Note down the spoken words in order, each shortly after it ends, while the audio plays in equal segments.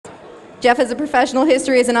Jeff has a professional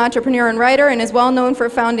history as an entrepreneur and writer and is well known for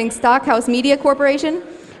founding Stockhouse Media Corporation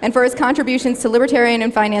and for his contributions to libertarian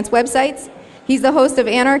and finance websites. He's the host of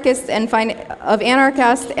Anarchist and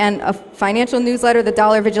a financial newsletter, The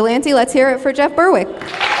Dollar Vigilante. Let's hear it for Jeff Berwick. Is it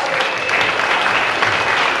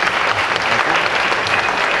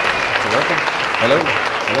working? Hello?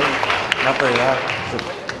 Hello? Not very loud. Is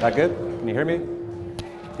it that good? Can you hear me?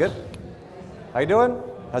 Good? How you doing?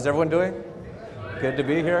 How's everyone doing? Good to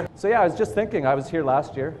be here. So yeah, I was just thinking, I was here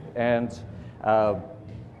last year, and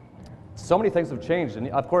so many things have changed. And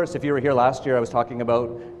of course, if you were here last year, I was talking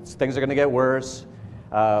about things are going to get worse,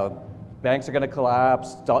 banks are going to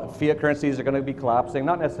collapse, fiat currencies are going to be collapsing,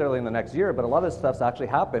 not necessarily in the next year, but a lot of this stuff's actually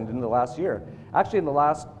happened in the last year. Actually, in the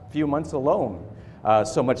last few months alone,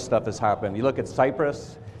 so much stuff has happened. You look at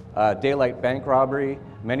Cyprus, daylight bank robbery.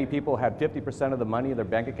 Many people had 50% of the money in their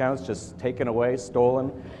bank accounts just taken away,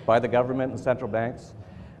 stolen by the government and central banks.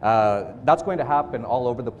 That's going to happen all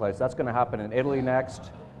over the place. That's going to happen in Italy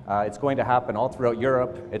next. It's going to happen all throughout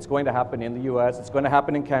Europe. It's going to happen in the US. It's going to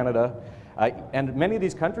happen in Canada. And many of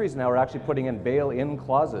these countries now are actually putting in bail-in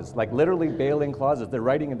clauses, like literally bail-in clauses. They're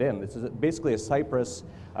writing it in. This is basically a Cyprus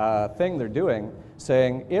thing they're doing,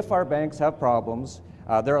 saying if our banks have problems,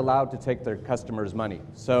 they're allowed to take their customers' money.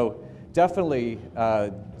 So definitely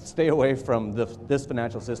stay away from this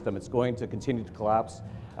financial system. It's going to continue to collapse.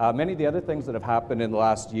 Many of the other things that have happened in the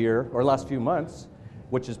last year or last few months,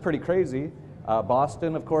 which is pretty crazy,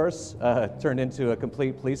 Boston, of course, turned into a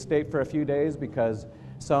complete police state for a few days because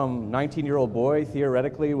some 19-year-old boy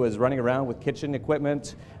theoretically was running around with kitchen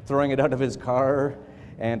equipment, throwing it out of his car,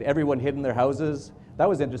 and everyone hid in their houses. That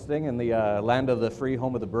was interesting in the land of the free,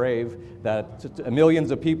 home of the brave, that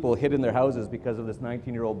millions of people hid in their houses because of this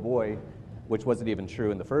 19-year-old boy, which wasn't even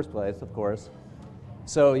true in the first place, of course.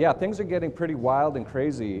 So yeah, things are getting pretty wild and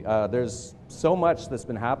crazy. There's so much that's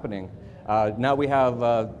been happening. Now we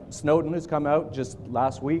have Snowden who's come out just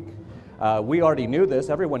last week. We already knew this,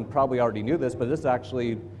 everyone probably already knew this, but this is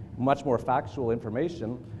actually much more factual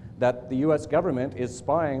information that the US government is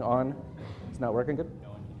spying on. It's not working good? No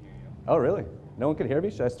one can hear you. Oh, really? No one can hear me?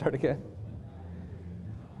 Should I start again?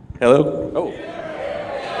 Hello? Oh.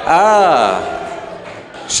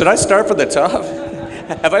 Should I start from the top?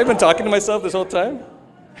 Have I been talking to myself this whole time?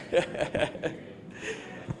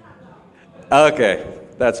 Okay,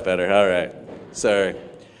 that's better. All right. Sorry.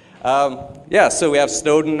 Yeah, so we have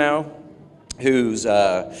Snowden now, who's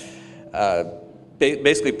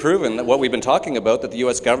basically proven that what we've been talking about, that the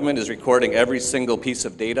US government is recording every single piece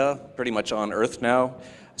of data pretty much on Earth now.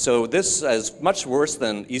 So this is much worse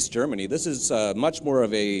than East Germany. This is much more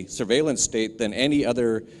of a surveillance state than any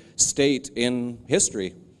other state in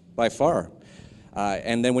history, by far.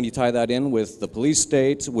 And then when you tie that in with the police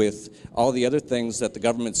state, with all the other things that the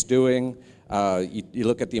government's doing, you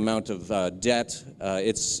look at the amount of debt.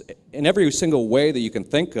 It's in every single way that you can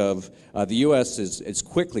think of, the US is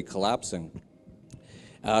quickly collapsing.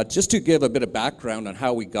 Just to give a bit of background on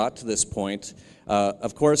how we got to this point,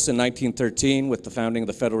 of course, in 1913, with the founding of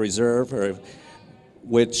the Federal Reserve,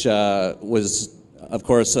 which was, of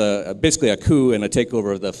course, basically a coup and a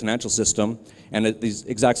takeover of the financial system, and at the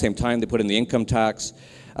exact same time, they put in the income tax.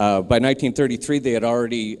 By 1933, they had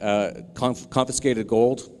already confiscated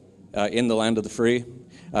gold in the land of the free,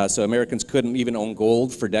 so Americans couldn't even own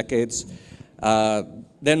gold for decades.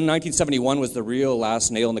 Then 1971 was the real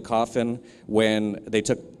last nail in the coffin when they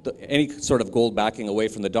took any sort of gold backing away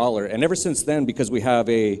from the dollar. And ever since then, because we have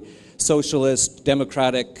a socialist,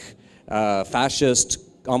 democratic, fascist,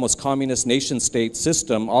 almost communist nation-state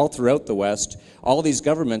system all throughout the West, all these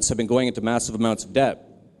governments have been going into massive amounts of debt.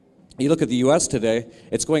 You look at the US today,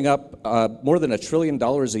 it's going up more than $1 trillion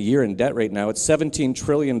a year in debt right now. It's $17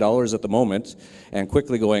 trillion at the moment and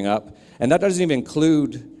quickly going up. And that doesn't even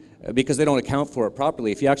include, because they don't account for it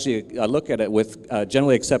properly, if you actually look at it with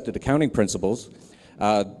generally accepted accounting principles,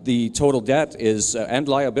 the total debt is and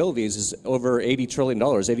liabilities is over $80 trillion,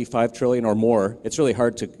 85 trillion or more. It's really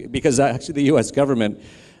hard to, because actually the US government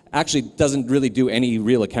actually doesn't really do any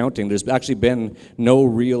real accounting. There's actually been no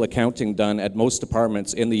real accounting done at most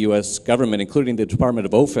departments in the US government, including the Department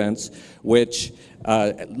of Defense, which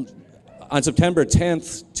on September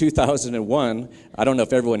 10th, 2001, I don't know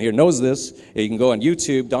if everyone here knows this, you can go on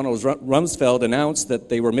YouTube, Donald Rumsfeld announced that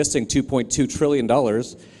they were missing $2.2 trillion,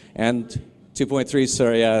 and 2.3,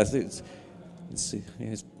 sorry,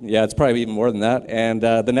 it's probably even more than that. And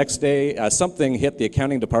the next day, something hit the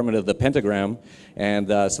accounting department of the Pentagram, and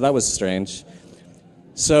so that was strange.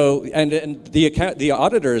 So, and the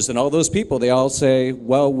auditors and all those people, they all say,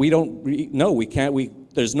 well, we don't know, we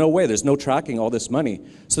there's no way, there's no tracking all this money.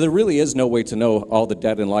 So there really is no way to know all the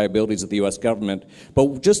debt and liabilities of the U.S. government.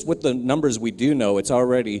 But just with the numbers we do know, it's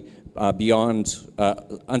already beyond,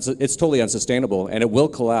 it's totally unsustainable, and it will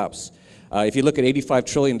collapse. If you look at $85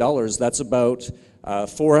 trillion, that's about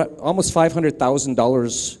almost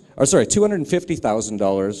 $500,000, or sorry,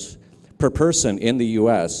 $250,000 per person in the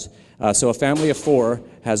U.S. So a family of four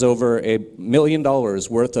has over $1 million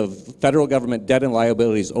worth of federal government debt and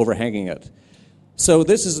liabilities overhanging it. So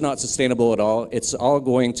this is not sustainable at all. It's all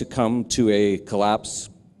going to come to a collapse.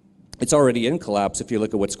 It's already in collapse if you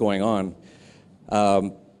look at what's going on.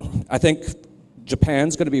 I think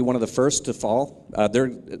Japan's going to be one of the first to fall.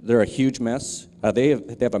 They're a huge mess. They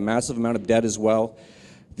have a massive amount of debt as well.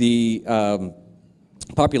 The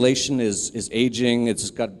population is aging. It's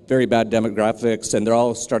got very bad demographics, and they're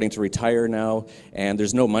all starting to retire now, and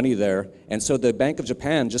there's no money there. And so the Bank of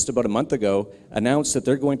Japan, just about a month ago, announced that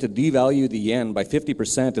they're going to devalue the yen by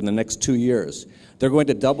 50% in the next 2 years. They're going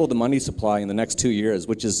to double the money supply in the next 2 years,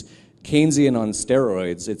 which is Keynesian on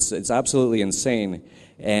steroids. It's absolutely insane.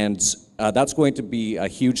 And that's going to be a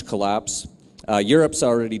huge collapse. Europe's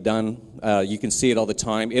already done. You can see it all the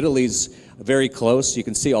time. Italy's very close. You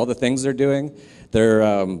can see all the things they're doing.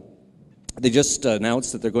 They just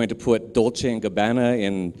announced that they're going to put Dolce & Gabbana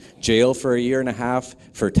in jail for 1.5 years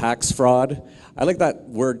for tax fraud. I like that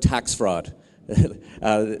word, tax fraud.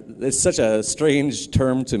 It's such a strange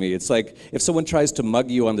term to me. It's like if someone tries to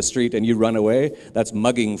mug you on the street and you run away, that's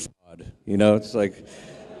mugging fraud. You know, it's like...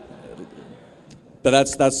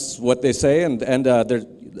 But that's what they say, and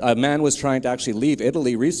a man was trying to actually leave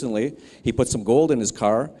Italy recently. He put some gold in his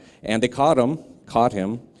car, and they caught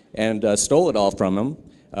him, and stole it all from him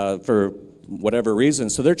for whatever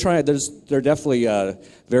reason. So they're definitely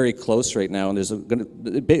very close right now, and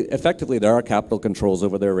effectively there are capital controls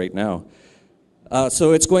over there right now.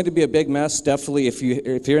 So it's going to be a big mess. Definitely, if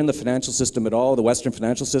you're in the financial system at all, the Western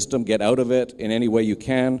financial system, get out of it in any way you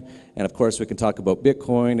can. And of course, we can talk about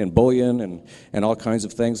Bitcoin and Bullion and all kinds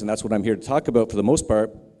of things, and that's what I'm here to talk about for the most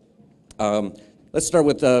part. Let's start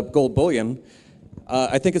with gold bullion.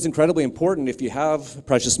 I think it's incredibly important if you have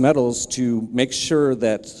precious metals to make sure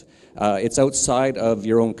that it's outside of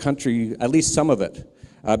your own country, at least some of it,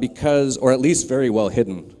 or at least very well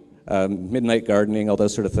hidden. Midnight gardening, all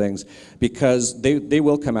those sort of things, because they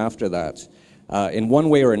will come after that in one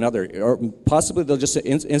way or another. Or possibly they'll just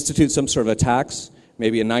institute some sort of a tax,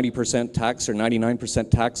 maybe a 90% tax or 99%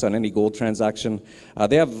 tax on any gold transaction.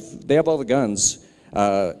 They have all the guns,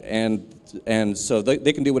 and so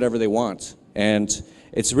they can do whatever they want. And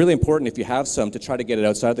it's really important if you have some to try to get it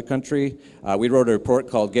outside the country. We wrote a report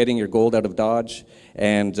called Getting Your Gold Out of Dodge,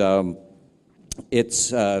 and it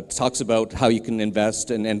talks about how you can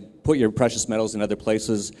invest and put your precious metals in other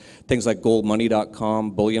places, things like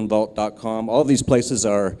goldmoney.com, bullionvault.com. All of these places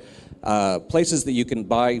are places that you can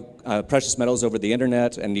buy precious metals over the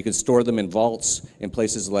internet, and you can store them in vaults in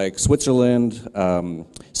places like Switzerland,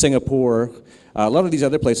 Singapore. A lot of these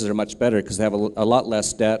other places are much better because they have a lot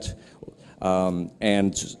less debt,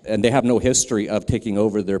 and they have no history of taking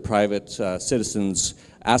over their private citizens'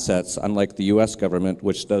 assets, unlike the U.S. government,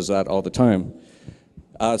 which does that all the time.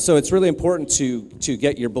 So it's really important to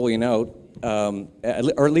get your bullion out,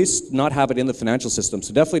 or at least not have it in the financial system.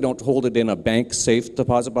 So definitely don't hold it in a bank safe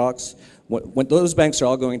deposit box. When those banks are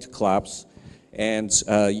all going to collapse, and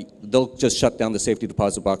they'll just shut down the safety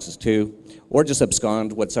deposit boxes too, or just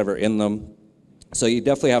abscond whatever in them. So you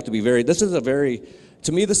definitely have to be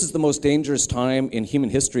to me, this is the most dangerous time in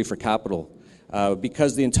human history for capital.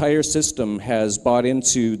 Because the entire system has bought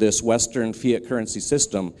into this Western fiat currency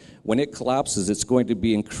system. When it collapses, it's going to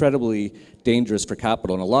be incredibly dangerous for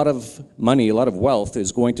capital. And a lot of money, a lot of wealth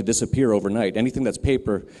is going to disappear overnight. Anything that's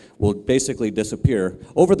paper will basically disappear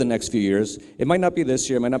over the next few years. It might not be this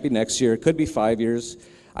year, it might not be next year, it could be 5 years.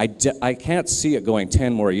 I can't see it going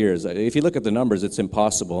 10 more years. If you look at the numbers, it's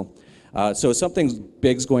impossible. So something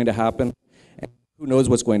big's going to happen. Who knows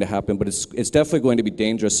what's going to happen, but it's definitely going to be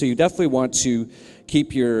dangerous. So you definitely want to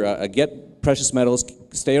keep your get precious metals,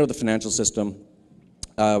 stay out of the financial system.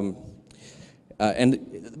 And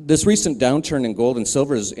this recent downturn in gold and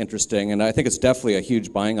silver is interesting, and I think it's definitely a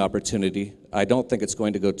huge buying opportunity. I don't think it's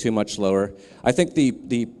going to go too much lower. I think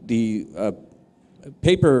the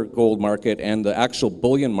paper gold market and the actual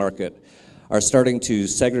bullion market are starting to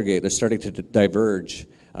segregate. They're starting to diverge.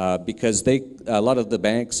 Because a lot of the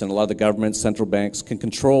banks and a lot of the governments, central banks, can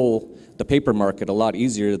control the paper market a lot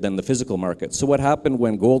easier than the physical market. So what happened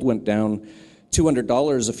when gold went down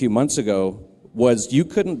 $200 a few months ago was you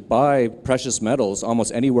couldn't buy precious metals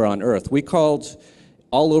almost anywhere on Earth. We called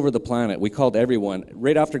all over the planet. We called everyone.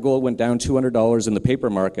 Right after gold went down $200 in the paper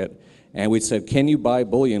market, and we said, can you buy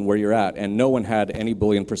bullion where you're at? And no one had any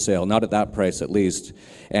bullion for sale, not at that price at least.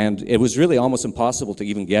 And it was really almost impossible to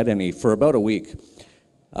even get any for about a week,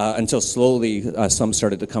 until slowly some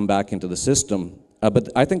started to come back into the system. But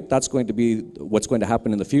I think that's going to be what's going to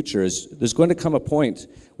happen in the future, is there's going to come a point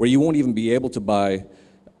where you won't even be able to buy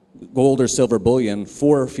gold or silver bullion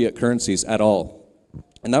for fiat currencies at all.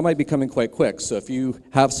 And that might be coming quite quick. So if you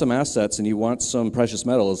have some assets and you want some precious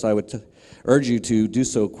metals, I would urge you to do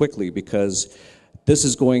so quickly, because this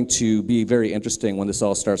is going to be very interesting when this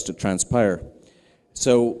all starts to transpire.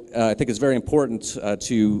 So I think it's very important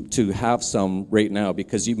to have some right now,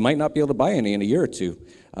 because you might not be able to buy any in a year or two.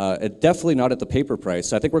 Definitely not at the paper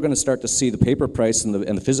price. I think we're going to start to see the paper price and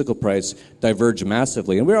the physical price diverge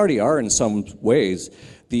massively, and we already are in some ways.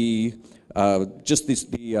 The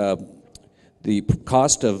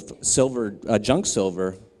cost of silver, junk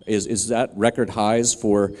silver, is at record highs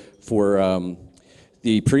for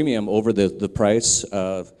the premium over the price.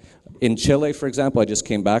 In Chile, for example, I just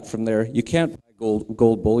came back from there. You can't buy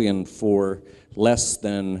gold bullion for less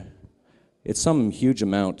than, it's some huge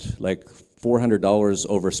amount, like $400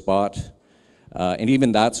 over spot, and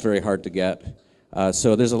even that's very hard to get.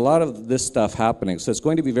 So there's a lot of this stuff happening, so it's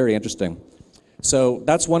going to be very interesting. So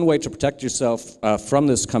that's one way to protect yourself from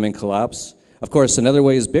this coming collapse. Of course, another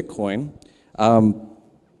way is Bitcoin.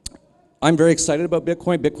 I'm very excited about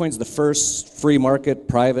Bitcoin. Bitcoin's the first free market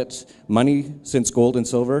private money since gold and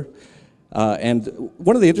silver. And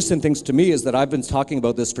one of the interesting things to me is that I've been talking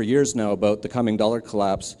about this for years now, about the coming dollar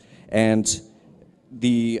collapse. And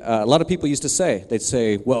a lot of people used to say, they'd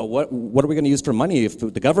say, well, what are we going to use for money if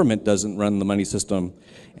the government doesn't run the money system?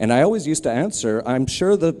 And I always used to answer, I'm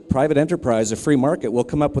sure the private enterprise, a free market, will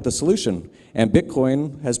come up with a solution. And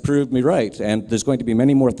Bitcoin has proved me right. And there's going to be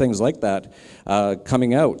many more things like that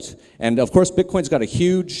coming out. And of course, Bitcoin's got a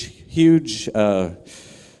huge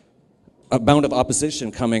amount of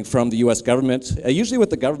opposition coming from the US government. Usually with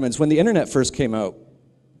the governments, when the internet first came out,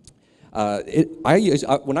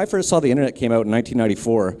 when I first saw the internet came out in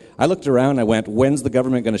 1994, I looked around and I went, when's the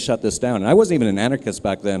government going to shut this down? And I wasn't even an anarchist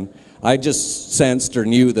back then. I just sensed or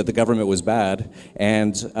knew that the government was bad.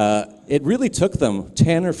 And it really took them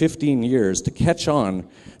 10 or 15 years to catch on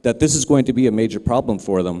that this is going to be a major problem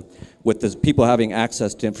for them with the people having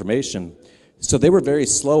access to information. So they were very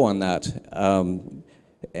slow on that.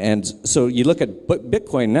 And so you look at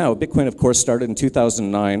Bitcoin now. Bitcoin, of course, started in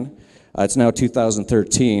 2009. It's now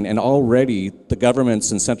 2013, and already the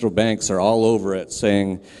governments and central banks are all over it,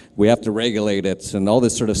 saying we have to regulate it and all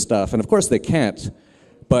this sort of stuff. And of course they can't,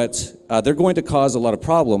 but they're going to cause a lot of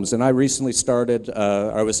problems. And I recently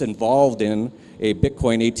I was involved in a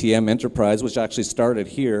Bitcoin ATM enterprise, which actually started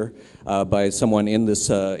here by someone in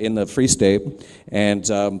the Free State. And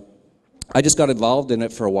I just got involved in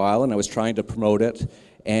it for a while, and I was trying to promote it.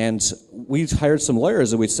 And we hired some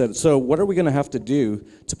lawyers, and we said, so what are we going to have to do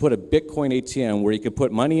to put a Bitcoin ATM where you could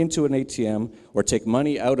put money into an ATM or take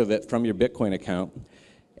money out of it from your Bitcoin account?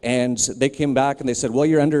 And they came back and they said, well,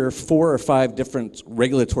 you're under 4 or 5 different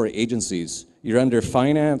regulatory agencies. You're under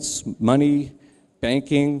finance, money,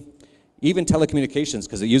 banking, even telecommunications,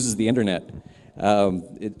 because it uses the internet.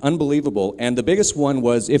 Unbelievable. And the biggest one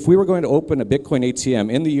was, if we were going to open a Bitcoin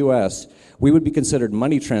ATM in the US, we would be considered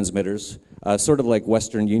money transmitters, sort of like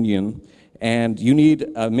Western Union, and you need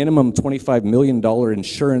a minimum $25 million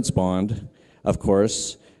insurance bond, of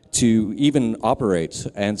course, to even operate.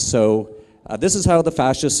 And so this is how the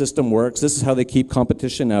fascist system works. This is how they keep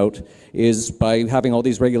competition out, is by having all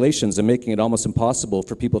these regulations and making it almost impossible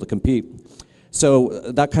for people to compete. So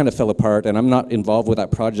that kind of fell apart, and I'm not involved with that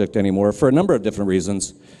project anymore for a number of different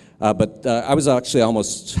reasons. But I was actually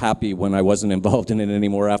almost happy when I wasn't involved in it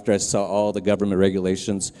anymore after I saw all the government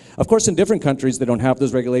regulations. Of course, in different countries, they don't have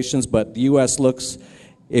those regulations, but the US looks,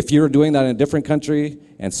 if you're doing that in a different country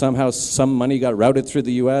and somehow some money got routed through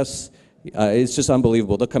the US, it's just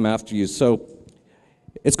unbelievable. They'll come after you. So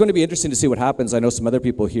it's going to be interesting to see what happens. I know some other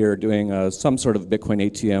people here are doing some sort of Bitcoin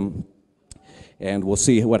ATM, and we'll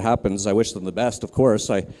see what happens. I wish them the best, of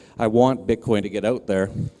course. I want Bitcoin to get out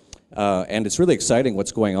there. And it's really exciting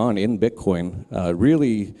what's going on in Bitcoin.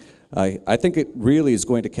 I think it really is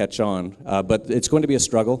going to catch on, but it's going to be a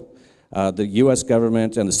struggle. The US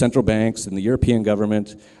government and the central banks and the European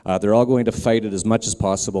government, they're all going to fight it as much as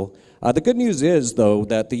possible. The good news is, though,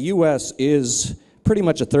 that the US is pretty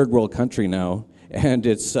much a third world country now, and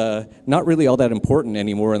it's not really all that important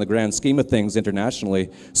anymore in the grand scheme of things internationally.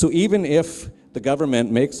 So even if the government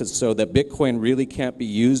makes it so that Bitcoin really can't be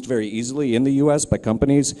used very easily in the US by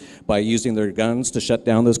companies, by using their guns to shut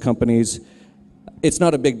down those companies, it's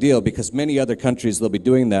not a big deal, because many other countries will be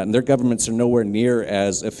doing that, and their governments are nowhere near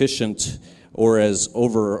as efficient or as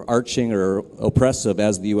overarching or oppressive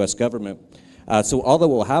as the U.S. government. So all that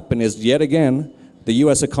will happen is, yet again, the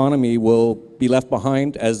U.S. economy will be left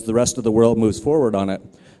behind as the rest of the world moves forward on it.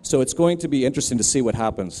 So it's going to be interesting to see what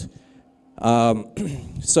happens.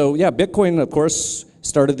 So yeah, Bitcoin, of course,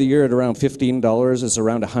 started the year at around $15. It's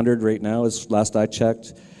around 100 right now, as last I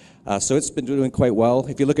checked. So it's been doing quite well.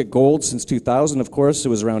 If you look at gold since 2000, of course, it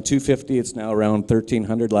was around 250. It's now around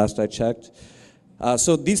 1,300 last I checked.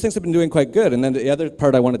 So these things have been doing quite good. And then the other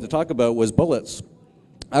part I wanted to talk about was bullets.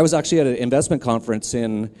 I was actually at an investment conference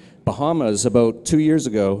in Bahamas about 2 years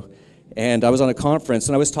ago, and I was on a conference,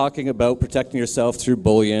 and I was talking about protecting yourself through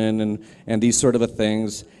bullion and these sort of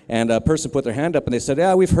things. And a person put their hand up, and they said,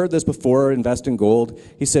 yeah, we've heard this before, invest in gold.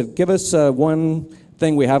 He said, give us one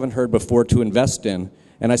thing we haven't heard before to invest in.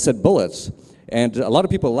 And I said, bullets. And a lot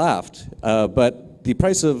of people laughed, but the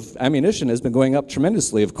price of ammunition has been going up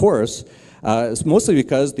tremendously, of course. It's mostly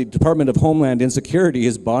because the Department of Homeland Insecurity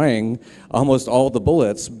is buying almost all the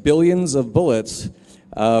bullets, billions of bullets.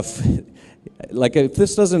 Like, if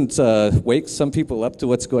this doesn't wake some people up to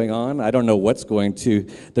what's going on, I don't know what's going to.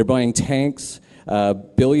 They're buying tanks,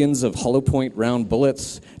 billions of hollow point round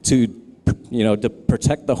bullets to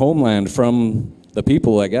protect the homeland from the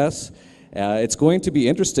people, I guess. It's going to be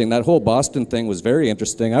interesting. That whole Boston thing was very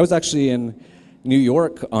interesting. I was actually in New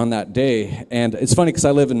York on that day, and it's funny because I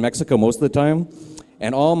live in Mexico most of the time,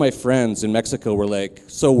 and all my friends in Mexico were like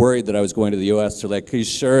so worried that I was going to the U.S. They're like, "Are you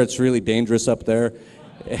sure it's really dangerous up there?"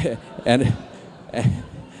 and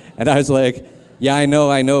I was like, "Yeah, I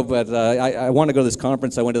know, but I want to go to this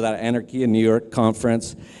conference. I went to that Anarchy in New York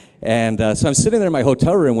conference." And so I'm sitting there in my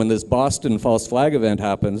hotel room when this Boston false flag event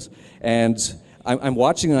happens, and I'm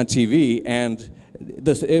watching it on TV, and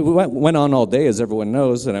it went on all day, as everyone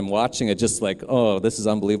knows, and I'm watching it just like, oh, this is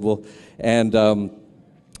unbelievable. And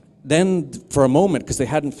then for a moment, because they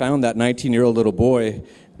hadn't found that 19-year-old little boy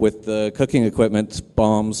with the cooking equipment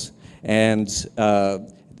bombs, and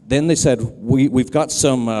then they said, we've got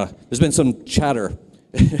some, there's been some chatter.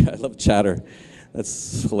 I love chatter.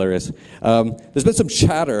 That's hilarious. There's been some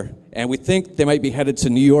chatter, and we think they might be headed to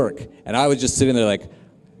New York. And I was just sitting there like,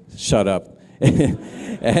 shut up.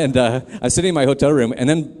 And I'm sitting in my hotel room, and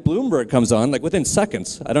then Bloomberg comes on, like within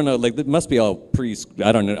seconds. I don't know, like it must be all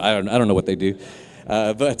I don't know what they do.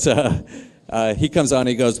 But he comes on, and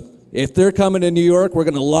he goes, if they're coming to New York, we're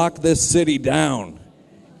going to lock this city down.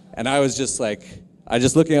 And I was just like,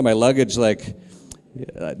 looking at my luggage like,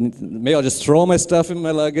 maybe I'll just throw all my stuff in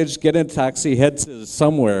my luggage, get in a taxi, head to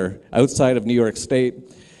somewhere outside of New York State.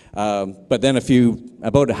 But then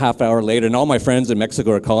about a half hour later, and all my friends in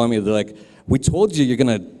Mexico are calling me, they're like, we told you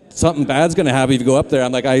something bad's gonna happen if you go up there.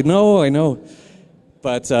 I'm like, I know.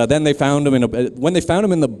 But then they found him when they found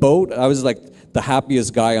him in the boat, I was like the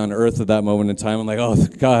happiest guy on earth at that moment in time. I'm like, oh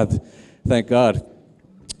God, thank God.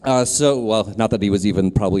 Well, not that he was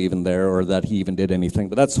probably even there or that he even did anything,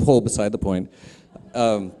 but that's whole beside the point.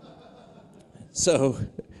 Yeah,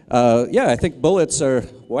 I think bullets are,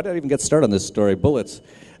 why did I even get started on this story? Bullets.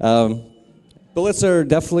 Bullets are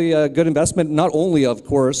definitely a good investment, not only, of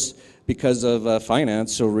course, because of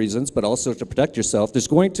financial reasons, but also to protect yourself. There's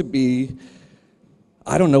going to be,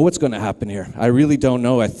 I don't know what's going to happen here. I really don't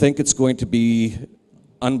know. I think it's going to be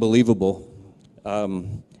unbelievable.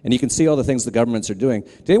 And you can see all the things the governments are doing.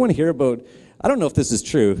 Did anyone hear about, I don't know if this is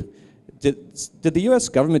true, did the U.S.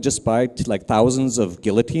 government just buy like thousands of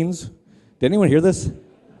guillotines? Did anyone hear this?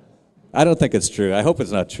 I don't think it's true. I hope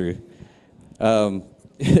it's not true.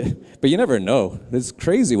 But you never know. It's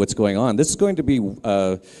crazy what's going on. This is going to be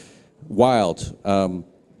wild.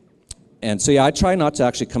 And so, yeah, I try not to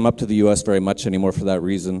actually come up to the U.S. very much anymore for that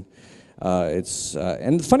reason.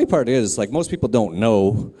 And the funny part is, like, most people don't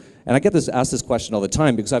know. And I get asked this question all the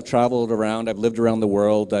time because I've traveled around. I've lived around the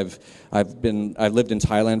world. I've lived in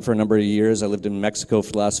Thailand for a number of years. I lived in Mexico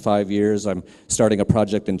for the last 5 years. I'm starting a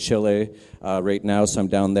project in Chile right now, so I'm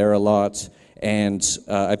down there a lot. And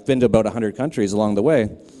I've been to about 100 countries along the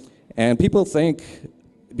way. And people think,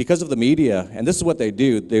 because of the media, and this is what they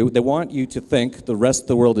do, they want you to think the rest of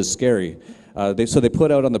the world is scary. So they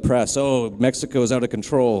put out on the press, oh, Mexico is out of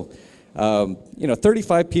control.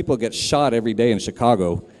 35 people get shot every day in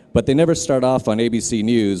Chicago, but they never start off on ABC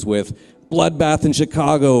News with bloodbath in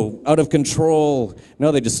Chicago, out of control.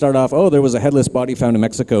 No, they just start off, oh, there was a headless body found in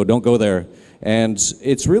Mexico, don't go there. And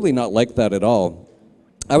it's really not like that at all.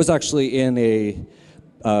 I was actually in a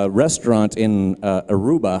restaurant in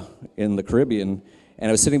Aruba in the Caribbean, and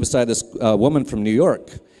I was sitting beside this woman from New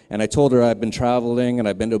York, and I told her I've been traveling and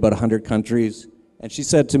I've been to about 100 countries, and she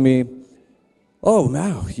said to me, oh,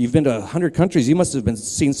 wow, you've been to 100 countries. You must have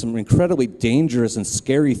seen some incredibly dangerous and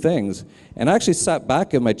scary things. And I actually sat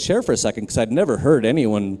back in my chair for a second because I'd never heard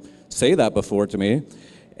anyone say that before to me.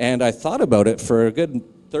 And I thought about it for a good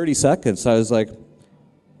 30 seconds. I was like,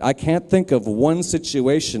 I can't think of one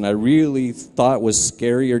situation I really thought was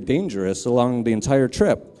scary or dangerous along the entire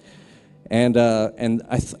trip. And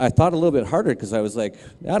I thought a little bit harder because I was like,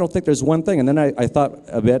 I don't think there's one thing. And then I thought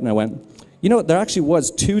a bit and I went, you know, there actually was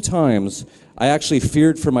 2 times I actually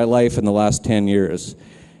feared for my life in the last 10 years.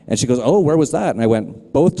 And she goes, oh, where was that? And I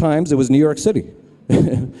went, both times it was New York City.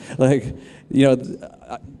 Like, you know,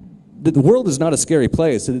 the world is not a scary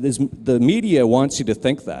place. The media wants you to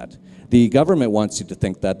think that. The government wants you to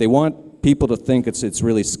think that. They want people to think it's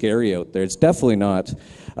really scary out there. It's definitely not.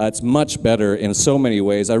 It's much better in so many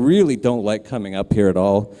ways. I really don't like coming up here at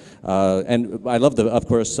all. And I love, of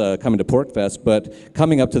course, coming to PorcFest, but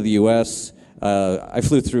coming up to the U.S., I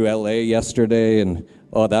flew through L.A. yesterday, and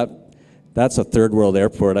that's a third world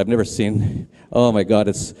airport. I've never seen, oh my God,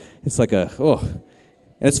 it's like And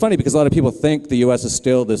it's funny because a lot of people think the U.S. is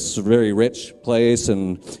still this very rich place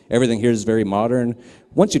and everything here is very modern.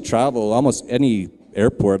 Once you travel, almost any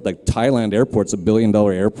airport, like Thailand airport's $1 billion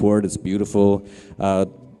airport, it's beautiful.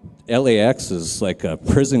 LAX is like a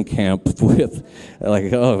prison camp with,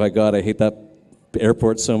 like, oh my God, I hate that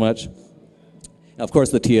airport so much. Of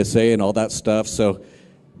course, the TSA and all that stuff. So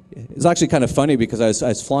it's actually kind of funny because I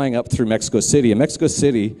was flying up through Mexico City. And Mexico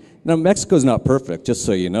City, now Mexico's not perfect, just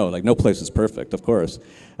so you know. Like, no place is perfect, of course.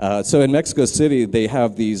 So in Mexico City, they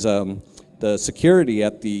have these, the security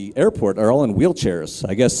at the airport are all in wheelchairs.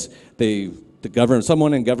 I guess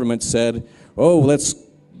someone in government said, oh, let's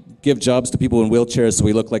give jobs to people in wheelchairs so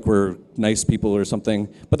we look like we're nice people or something.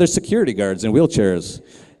 But there's security guards in wheelchairs.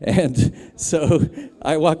 And so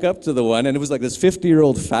I walk up to the one, and it was like this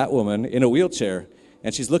 50-year-old fat woman in a wheelchair.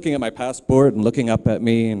 And she's looking at my passport and looking up at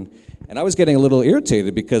me. And I was getting a little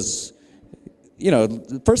irritated because, you know,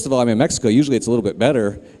 first of all, I'm in Mexico. Usually it's a little bit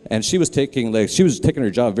better. And she was taking her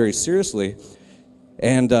job very seriously.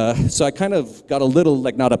 And so I kind of got a little,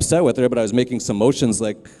 like, not upset with her, but I was making some motions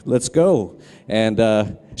like, let's go. And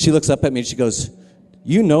she looks up at me and she goes,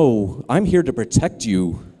 you know, I'm here to protect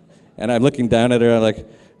you. And I'm looking down at her, I'm like,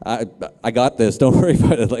 I got this, don't worry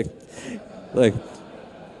about it. Like.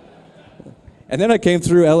 And then I came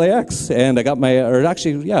through LAX, and I got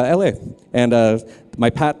LA. And my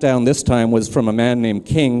pat down this time was from a man named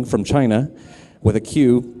King from China, with a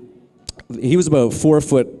Q. He was about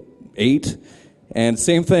 4'8", and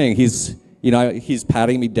same thing. He's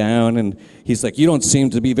patting me down, and he's like, "You don't seem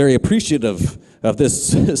to be very appreciative of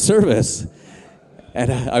this service."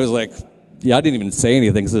 And I was like, "Yeah, I didn't even say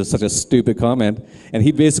anything because it was such a stupid comment." And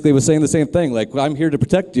he basically was saying the same thing, like, "I'm here to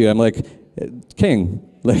protect you." I'm like, "King,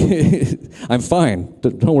 like, I'm fine.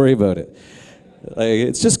 Don't worry about it." Like,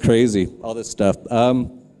 it's just crazy, all this stuff.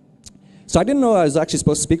 So I didn't know I was actually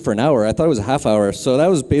supposed to speak for an hour. I thought it was a half hour. So that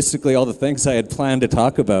was basically all the things I had planned to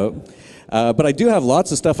talk about. But I do have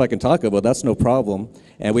lots of stuff I can talk about. That's no problem.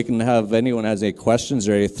 And we can have, anyone has any questions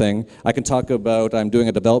or anything. I can talk about, I'm doing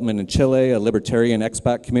a development in Chile, a libertarian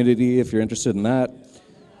expat community, if you're interested in that.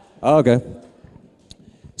 Oh, okay.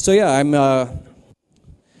 So yeah, I'm a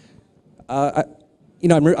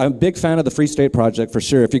big fan of the Free State Project, for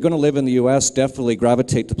sure. If you're going to live in the U.S., definitely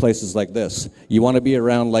gravitate to places like this. You want to be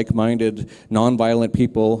around like-minded, nonviolent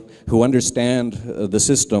people who understand the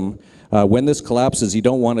system. When this collapses, you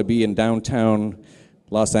don't want to be in downtown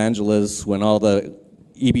Los Angeles when all the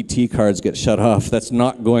EBT cards get shut off. That's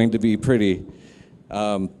not going to be pretty.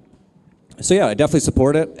 So yeah, I definitely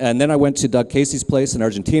support it. And then I went to Doug Casey's place in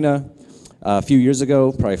Argentina a few years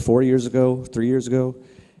ago, probably 4 years ago, 3 years ago.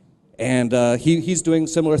 And he's doing a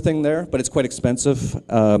similar thing there, but it's quite expensive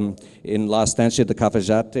in La Estancia de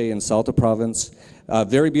Cafayate in Salta province.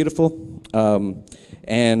 Very beautiful.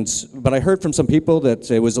 But I heard from some people that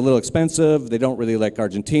it was a little expensive. They don't really like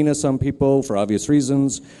Argentina, some people, for obvious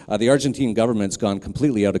reasons. The Argentine government's gone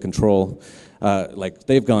completely out of control. Like,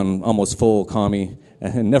 they've gone almost full commie,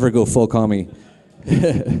 and never go full commie.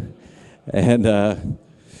 And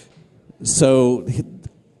so...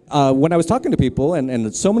 when I was talking to people,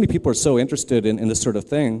 and so many people are so interested in this sort of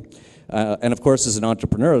thing, and of course as an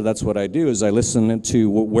entrepreneur, that's what I do, is I listen to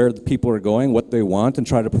where the people are going, what they want, and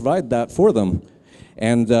try to provide that for them.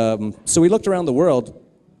 And so we looked around the world,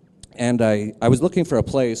 and I was looking for a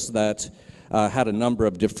place that had a number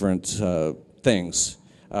of different things.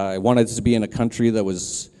 I wanted to be in a country that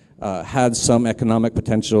was had some economic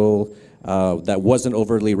potential, that wasn't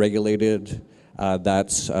overly regulated,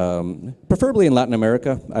 that's preferably in Latin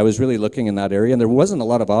America. I was really looking in that area, and there wasn't a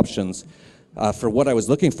lot of options for what I was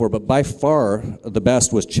looking for, but by far the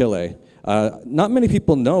best was Chile. Not many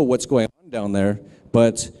people know what's going on down there,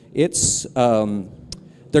 but it's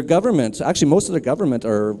their government, actually most of their government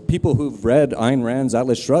are people who've read Ayn Rand's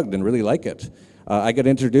Atlas Shrugged and really like it. I got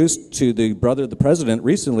introduced to the brother of the president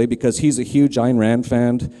recently because he's a huge Ayn Rand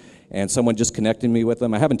fan, and someone just connected me with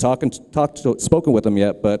him. I haven't spoken with him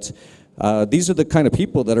yet, but these are the kind of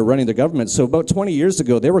people that are running the government. So about 20 years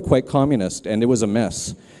ago, they were quite communist, and it was a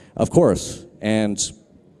mess, of course. And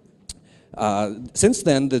since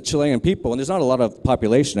then, the Chilean people, and there's not a lot of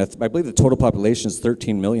population, I believe the total population is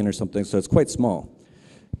 13 million or something, so it's quite small.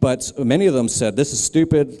 But many of them said, this is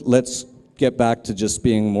stupid, let's get back to just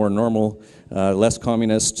being more normal, less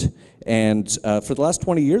communist. And for the last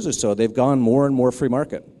 20 years or so, they've gone more and more free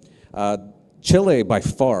market. Chile, by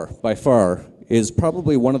far, is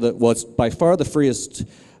probably one of the, well, it's by far the freest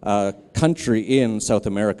country in South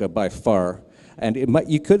America, by far. And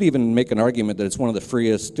you could even make an argument that it's one of the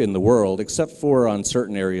freest in the world, except for on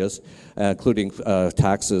certain areas, including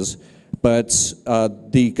taxes. But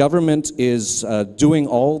the government is doing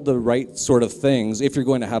all the right sort of things. If you're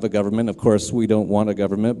going to have a government, of course, we don't want a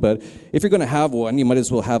government, but if you're going to have one, you might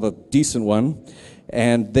as well have a decent one.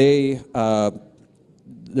 And the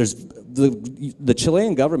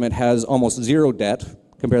Chilean government has almost zero debt.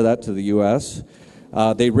 Compare that to the U.S.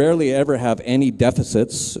 They rarely ever have any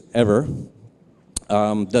deficits, ever.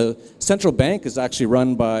 The central bank is actually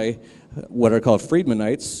run by what are called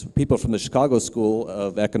Friedmanites, people from the Chicago School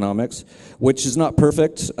of Economics, which is not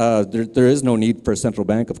perfect. There is no need for a central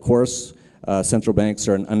bank, of course. Central banks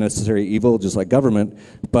are an unnecessary evil, just like government.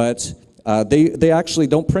 But they actually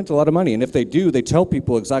don't print a lot of money. And if they do, they tell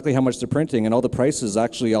people exactly how much they're printing, and all the prices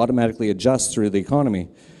actually automatically adjust through the economy.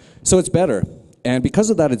 So it's better. And because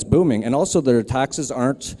of that, it's booming. And also their taxes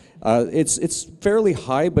aren't, it's fairly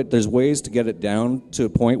high, but there's ways to get it down to a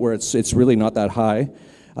point where it's really not that high.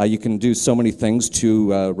 You can do so many things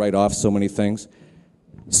to write off so many things.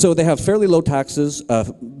 So they have fairly low taxes,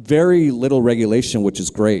 very little regulation, which is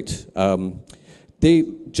great. They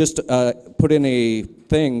just put in a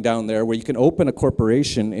thing down there where you can open a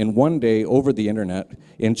corporation in one day over the internet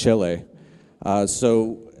in Chile.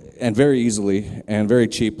 And very easily and very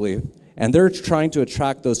cheaply. And they're trying to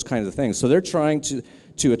attract those kinds of things. So they're trying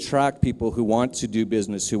to attract people who want to do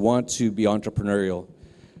business, who want to be entrepreneurial.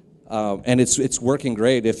 And it's working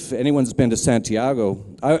great. If anyone's been to Santiago,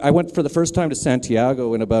 I went for the first time to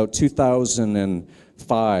Santiago in about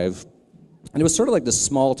 2005. And it was sort of like this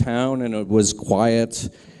small town, and it was quiet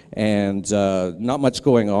and not much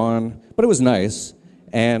going on, but it was nice.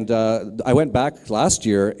 And I went back last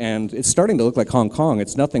year, and it's starting to look like Hong Kong.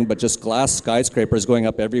 It's nothing but just glass skyscrapers going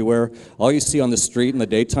up everywhere. All you see on the street in the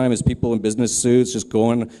daytime is people in business suits just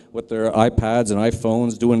going with their iPads and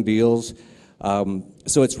iPhones doing deals.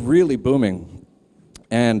 So it's really booming.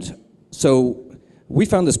 And so we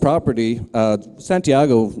found this property.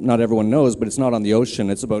 Santiago, not everyone knows, but it's not on the ocean.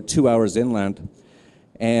 It's about 2 hours inland.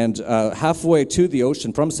 And halfway to the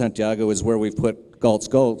ocean from Santiago is where we've put Galt's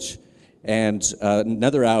Gulch. And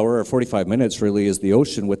another hour or 45 minutes really is the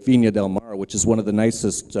ocean with Viña del Mar, which is one of the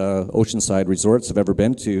nicest oceanside resorts I've ever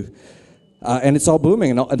been to. And it's all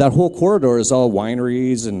booming, and that whole corridor is all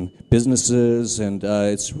wineries and businesses, and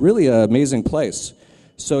it's really an amazing place.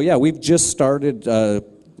 So yeah, we've just started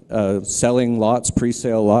selling lots,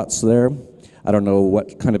 pre-sale lots there. I don't know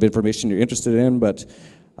what kind of information you're interested in, but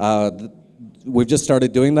we've just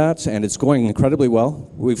started doing that, and it's going incredibly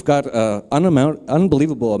well. We've got an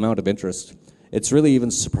unbelievable amount of interest. It's really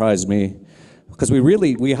even surprised me, because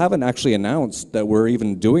we haven't actually announced that we're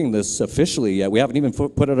even doing this officially yet. We haven't even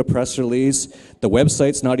put out a press release. The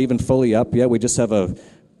website's not even fully up yet. We just have a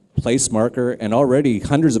place marker, and already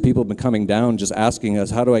hundreds of people have been coming down just asking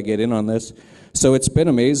us, how do I get in on this? So it's been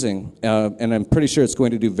amazing, and I'm pretty sure it's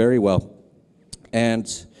going to do very well. And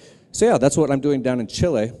so yeah, that's what I'm doing down in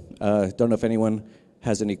Chile. Don't know if anyone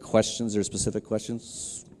has any questions or specific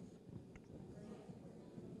questions.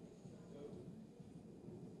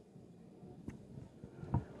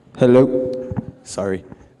 Hello. Sorry.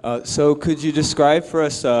 So could you describe for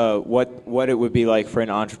us what it would be like for an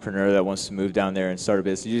entrepreneur that wants to move down there and start a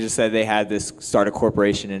business? You just said they had this start a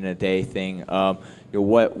corporation in a day thing.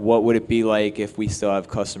 What would it be like if we still have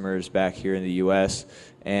customers back here in the U.S.?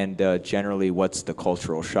 And generally, what's the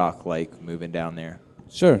cultural shock like moving down there?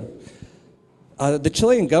 Sure. The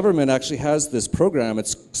Chilean government actually has this program.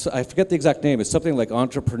 I forget the exact name. It's something like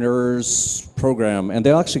Entrepreneurs Program, and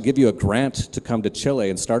they'll actually give you a grant to come to Chile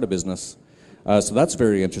and start a business. So that's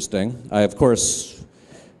very interesting. I, of course,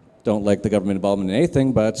 don't like the government involvement in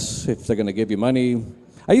anything, but if they're going to give you money...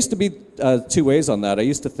 I used to be two ways on that. I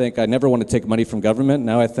used to think I never want to take money from government.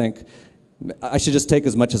 Now I think I should just take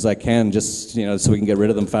as much as I can, just so we can get rid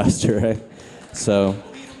of them faster, right? So,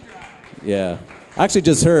 yeah. I actually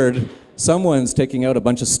just heard someone's taking out a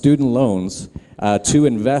bunch of student loans to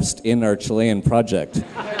invest in our Chilean project.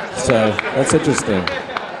 So that's interesting.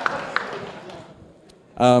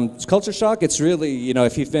 Culture shock, it's really,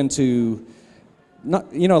 if you've been to,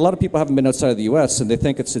 a lot of people haven't been outside of the U.S. and they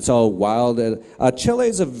think it's all wild. Chile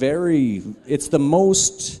is it's the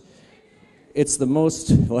most,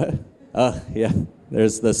 what? Yeah,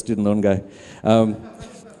 there's the student loan guy.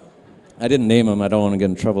 I didn't name him, I don't want to get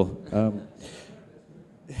in trouble.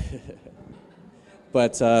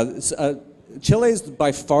 But Chile is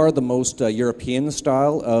by far the most European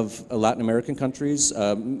style of Latin American countries.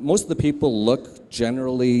 Most of the people look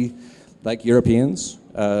generally like Europeans,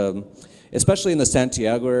 especially in the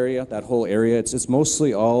Santiago area, that whole area. It's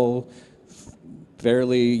mostly all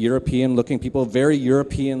fairly European-looking people, very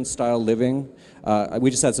European-style living.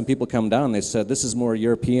 We just had some people come down. They said, this is more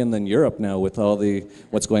European than Europe now with all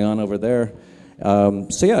what's going on over there.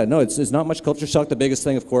 So yeah, no, it's not much culture shock. The biggest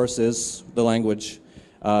thing, of course, is the language.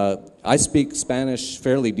 I speak Spanish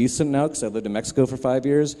fairly decent now because I lived in Mexico for 5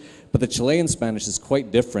 years, but the Chilean Spanish is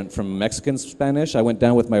quite different from Mexican Spanish. I went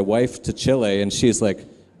down with my wife to Chile, and she's like,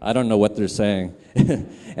 I don't know what they're saying.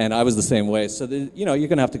 And I was the same way. So, you're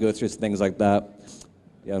going to have to go through things like that.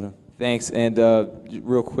 Yeah. Thanks. And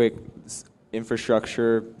real quick,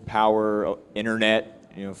 infrastructure, power, internet.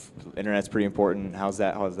 Internet's pretty important. How's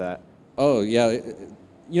that? Oh, yeah.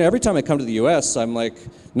 Every time I come to the U.S., I'm like,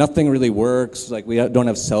 nothing really works. Like, we don't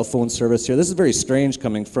have cell phone service here. This is very strange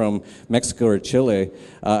coming from Mexico or Chile.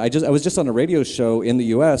 I was just on a radio show in the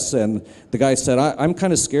U.S., and the guy said, I'm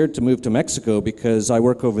kind of scared to move to Mexico because I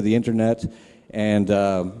work over the internet.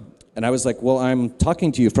 And I was like, well, I'm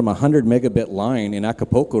talking to you from a 100 megabit line in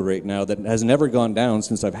Acapulco right now that has never gone down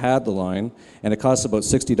since I've had the line, and it costs about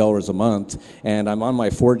 $60 a month, and I'm on my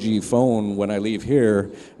 4G phone when I leave here.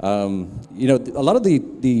 A lot of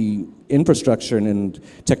the infrastructure and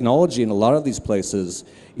technology in a lot of these places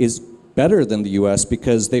is better than the U.S.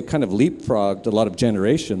 because they've kind of leapfrogged a lot of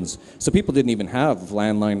generations. So people didn't even have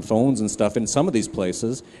landline phones and stuff in some of these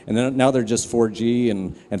places, and then now they're just 4G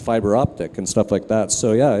and fiber optic and stuff like that.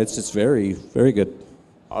 So yeah, it's very, very good.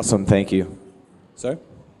 Awesome, thank you. Sorry?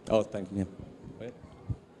 Oh, thank you. Wait.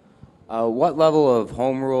 What level of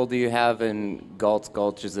home rule do you have in Galt's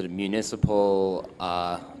Gulch? Is it a municipal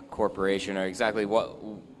corporation, or exactly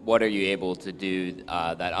what are you able to do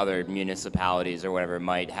that other municipalities or whatever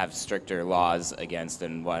might have stricter laws against,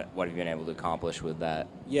 and what have you been able to accomplish with that?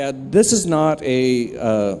 Yeah, this is not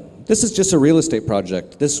this is just a real estate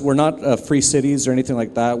project. We're not free cities or anything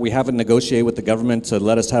like that. We haven't negotiated with the government to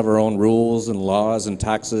let us have our own rules and laws and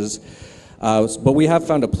taxes. But we have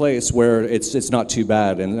found a place where it's not too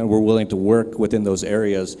bad, and we're willing to work within those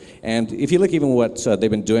areas. And if you look even what they've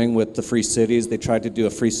been doing with the free cities, they tried to do a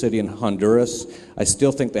free city in Honduras. I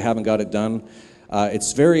still think they haven't got it done.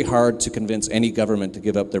 It's very hard to convince any government to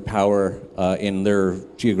give up their power in their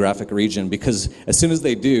geographic region, because as soon as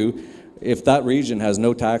they do, if that region has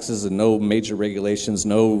no taxes and no major regulations,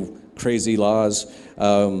 no crazy laws,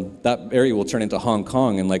 that area will turn into Hong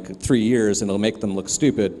Kong in like 3 years, and it'll make them look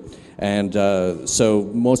stupid. And so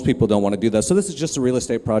most people don't want to do that. So this is just a real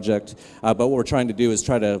estate project. But what we're trying to do is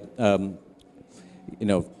try to,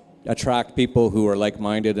 attract people who are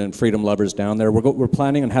like-minded and freedom lovers down there. We're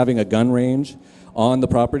planning on having a gun range on the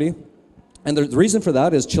property. And the reason for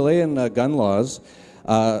that is Chilean gun laws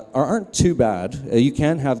aren't too bad. You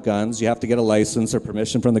can have guns. You have to get a license or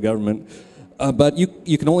permission from the government. But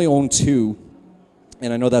you can only own 2.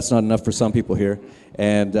 And I know that's not enough for some people here.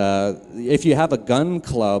 And if you have a gun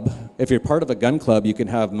club, if you're part of a gun club, you can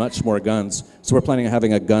have much more guns. So we're planning on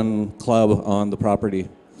having a gun club on the property.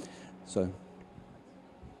 So.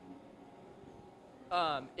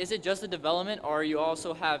 Is it just the development, or are you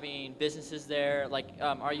also having businesses there? Like,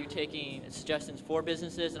 are you taking suggestions for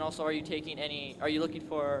businesses, and also are you looking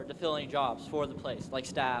for to fill any jobs for the place, like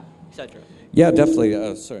staff, etc.? Yeah, definitely.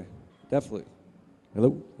 Definitely.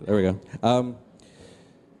 Hello? There we go.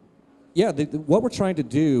 Yeah, what we're trying to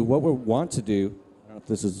do, what we want to do, I don't know if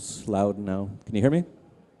this is loud now. Can you hear me?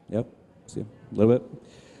 Yep. See a little bit.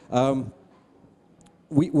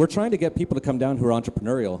 We're trying to get people to come down who are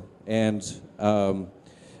entrepreneurial and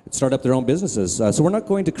start up their own businesses. So we're not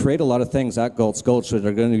going to create a lot of things at Galt's Gulch that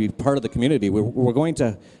are going to be part of the community. We're going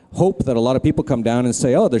to hope that a lot of people come down and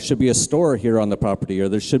say, oh, there should be a store here on the property, or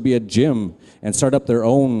there should be a gym, and start up their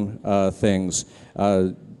own things.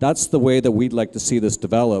 that's the way that we'd like to see this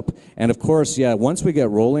develop. And of course, yeah, once we get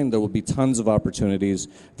rolling, there will be tons of opportunities.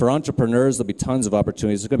 For entrepreneurs, there'll be tons of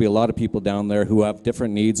opportunities. There's going to be a lot of people down there who have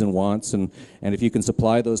different needs and wants, and if you can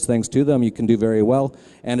supply those things to them, you can do very well.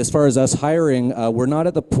 And as far as us hiring, we're not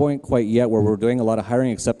at the point quite yet where we're doing a lot of hiring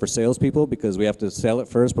except for salespeople, because we have to sell it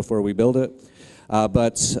first before we build it.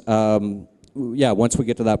 Yeah, once we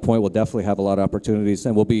get to that point, we'll definitely have a lot of opportunities,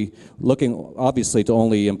 and we'll be looking, obviously, to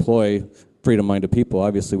only employ freedom-minded people.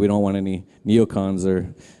 Obviously, we don't want any neocons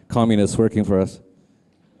or communists working for us.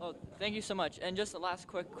 Oh, thank you so much. And just a last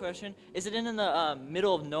quick question: is it in the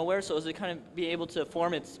middle of nowhere? So is it kind of be able to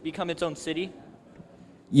become its own city?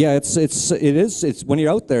 Yeah, it is. When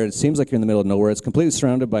you're out there, it seems like you're in the middle of nowhere. It's completely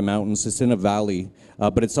surrounded by mountains. It's in a valley,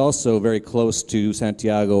 but it's also very close to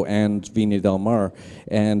Santiago and Viña del Mar.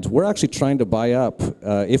 And we're actually trying to buy up,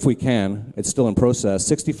 if we can, it's still in process,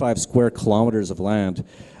 65 square kilometers of land,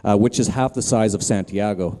 which is half the size of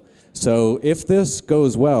Santiago. So if this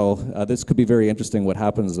goes well, this could be very interesting what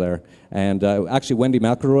happens there. And actually, Wendy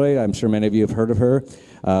McElroy, I'm sure many of you have heard of her.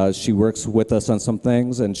 She works with us on some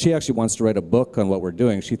things, and she actually wants to write a book on what we're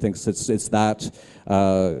doing. She thinks it's that,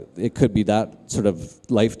 it could be that sort of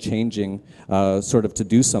life-changing, sort of to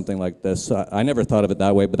do something like this. I never thought of it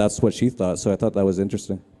that way, but that's what she thought, so I thought that was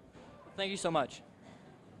interesting. Thank you so much.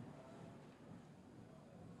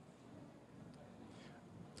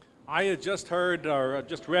 I had just heard, or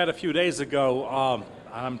just read a few days ago,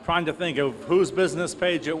 I'm trying to think of whose business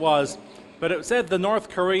page it was, but it said the North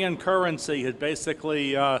Korean currency had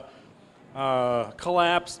basically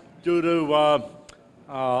collapsed due to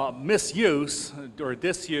misuse or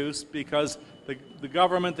disuse, because the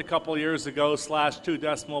government a couple years ago slashed 2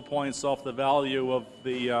 decimal points off the value of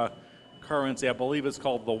the currency. I believe it's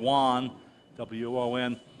called the won,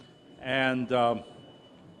 W-O-N,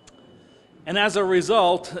 and as a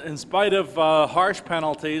result, in spite of harsh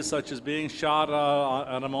penalties such as being shot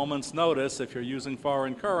at a moment's notice, if you're using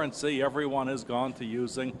foreign currency, everyone has gone to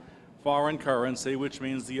using foreign currency, which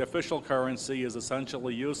means the official currency is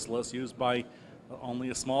essentially useless, used by only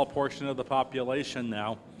a small portion of the population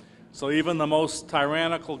now. So even the most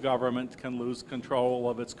tyrannical government can lose control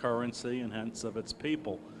of its currency and hence of its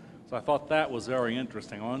people. So I thought that was very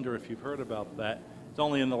interesting. I wonder if you've heard about that. It's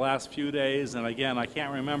only in the last few days, and again, I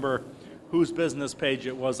can't remember whose business page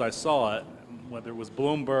it was I saw it, whether it was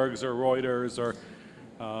Bloomberg's or Reuters or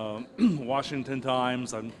Washington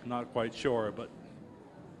Times, I'm not quite sure, but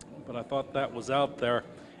I thought that was out there.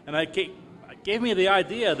 And it gave me the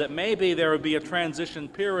idea that maybe there would be a transition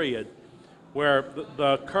period where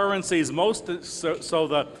the currencies so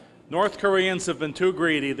the North Koreans have been too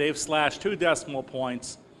greedy. They've slashed 2 decimal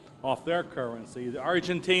points off their currency.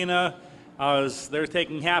 Argentina, they're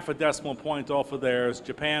taking half a decimal point off of theirs.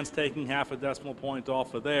 Japan's taking half a decimal point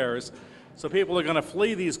off of theirs. So people are going to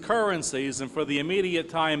flee these currencies, and for the immediate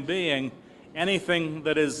time being, any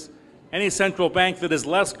central bank that is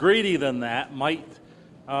less greedy than that might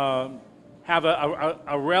have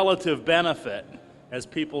a relative benefit as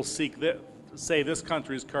people seek, say, this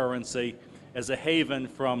country's currency as a haven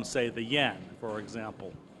from, say, the yen, for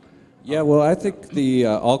example. Yeah, well, I think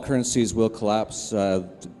all currencies will collapse. All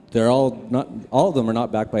of them are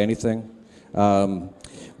not backed by anything.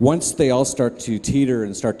 Once they all start to teeter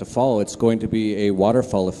and start to fall, it's going to be a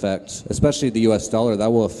waterfall effect, especially the US dollar.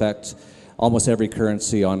 That will affect almost every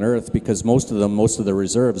currency on earth, because most of the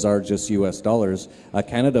reserves are just US dollars.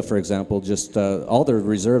 Canada, for example, just all their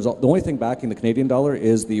reserves, the only thing backing the Canadian dollar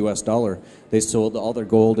is the US dollar. They sold all their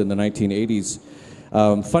gold in the 1980s.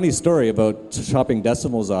 Funny story about chopping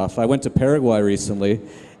decimals off. I went to Paraguay recently,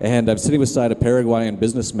 and I'm sitting beside a Paraguayan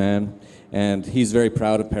businessman, and he's very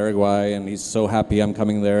proud of Paraguay, and he's so happy I'm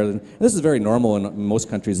coming there. And this is very normal in most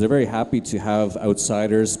countries. They're very happy to have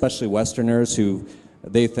outsiders, especially Westerners, who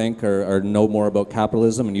they think know more about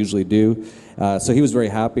capitalism, and usually do. So he was very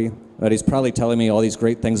happy, but he's probably telling me all these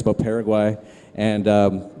great things about Paraguay. And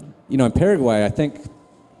in Paraguay, I think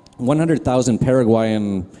 100,000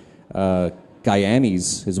 Paraguayan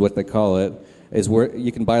Guyanis is what they call it, is where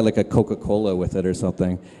you can buy like a Coca-Cola with it or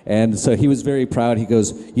something. And so he was very proud. He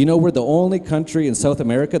goes, we're the only country in South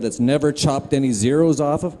America that's never chopped any zeros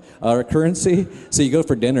off of our currency. So you go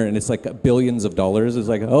for dinner and it's like billions of dollars. It's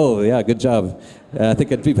like, oh yeah, good job. I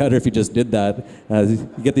think it'd be better if you just did that. You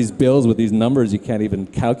get these bills with these numbers you can't even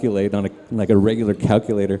calculate on a regular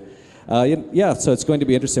calculator. Yeah, so it's going to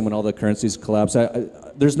be interesting when all the currencies collapse.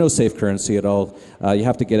 There's no safe currency at all. You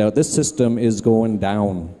have to get out. This system is going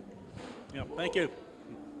down. Yeah, thank you.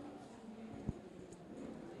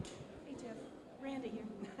 Hey, Jeff. Randy here.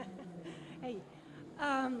 Hey.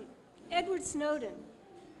 Edward Snowden.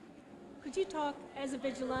 Could you talk as a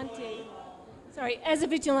vigilante Sorry, as a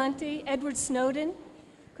vigilante, Edward Snowden,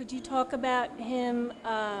 could you talk about him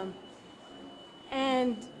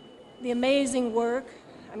and the amazing work?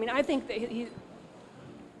 I mean, I think that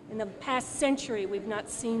in the past century, we've not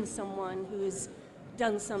seen someone who has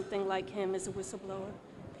done something like him as a whistleblower.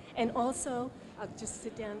 And also, I'll just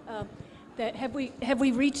sit down, that have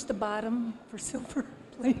we reached the bottom for silver,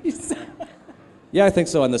 please? Yeah, I think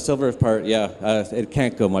so. On the silver part, yeah, it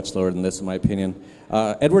can't go much lower than this, in my opinion.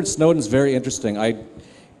 Edward Snowden's very interesting.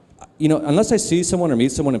 Unless I see someone or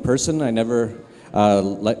meet someone in person, I never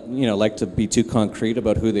like to be too concrete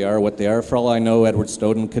about who they are, what they are. For all I know, Edward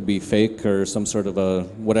Snowden could be fake or some sort of a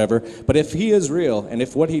whatever. But if he is real, and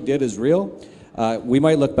if what he did is real, we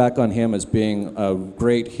might look back on him as being a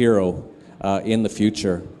great hero in the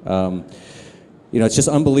future. It's just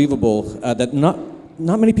unbelievable that not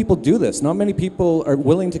many people do this. Not many people are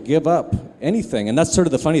willing to give up anything, and that's sort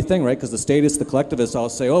of the funny thing, right? Because the statists, the collectivists, all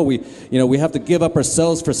say, "Oh, we have to give up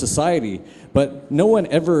ourselves for society," but no one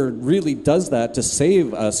ever really does that to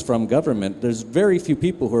save us from government. There's very few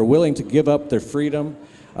people who are willing to give up their freedom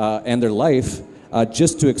and their life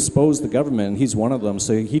just to expose the government, and he's one of them.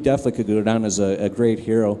 So he definitely could go down as a great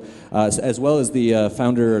hero, as well as the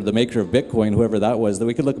founder or the maker of Bitcoin, whoever that was. That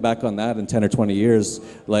we could look back on that in 10 or 20 years.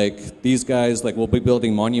 Like these guys, like we'll be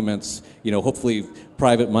building monuments. Hopefully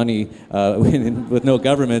private money with no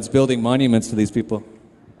governments, building monuments to these people.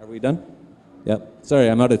 Are we done? Yep. Sorry,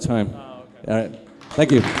 I'm out of time. Oh, okay. All right.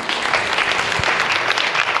 Thank you.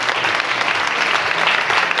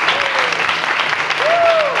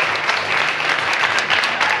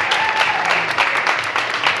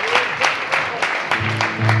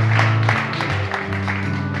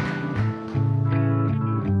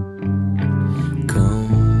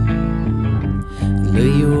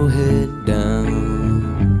 Lay your head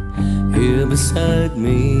down here beside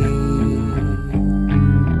me.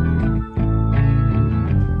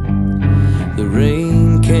 The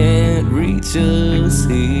rain can't reach us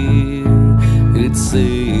here. It's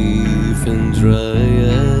safe and dry.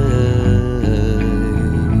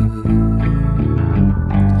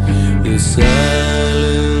 The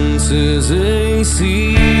silence is a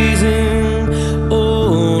sea.